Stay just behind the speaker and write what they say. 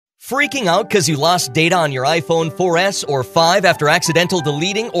Freaking out because you lost data on your iPhone 4S or 5 after accidental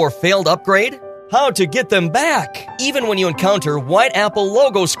deleting or failed upgrade? How to get them back? Even when you encounter white Apple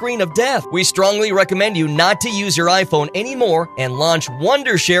logo screen of death, we strongly recommend you not to use your iPhone anymore and launch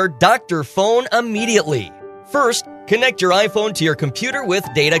Wondershare Drfone immediately. First, connect your iPhone to your computer with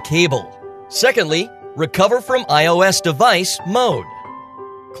data cable. Secondly, recover from iOS device mode.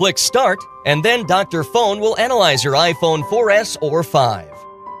 Click Start, and then Drfone will analyze your iPhone 4S or 5.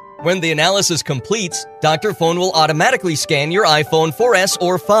 When the analysis completes, Drfone will automatically scan your iPhone 4S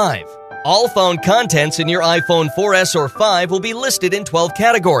or 5. All found contents in your iPhone 4S or 5 will be listed in 12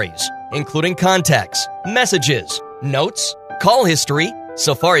 categories, including contacts, messages, notes, call history,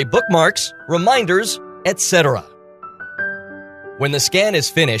 Safari bookmarks, reminders, etc. When the scan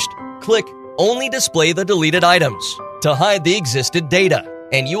is finished, click Only Display the Deleted Items to hide the existed data,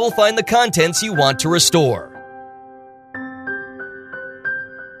 and you will find the contents you want to restore.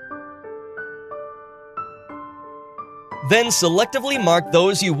 Then selectively mark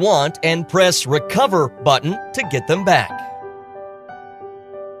those you want and press Recover button to get them back.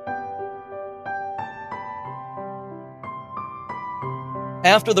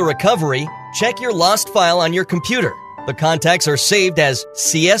 After the recovery, check your lost file on your computer. The contacts are saved as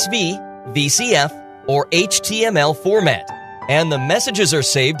CSV, VCF, or HTML format, and the messages are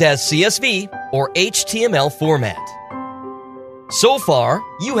saved as CSV or HTML format. So far,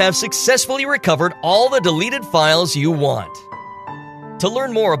 you have successfully recovered all the deleted files you want. To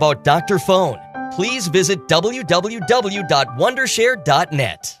learn more about Drfone, please visit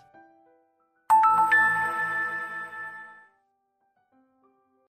www.wondershare.net.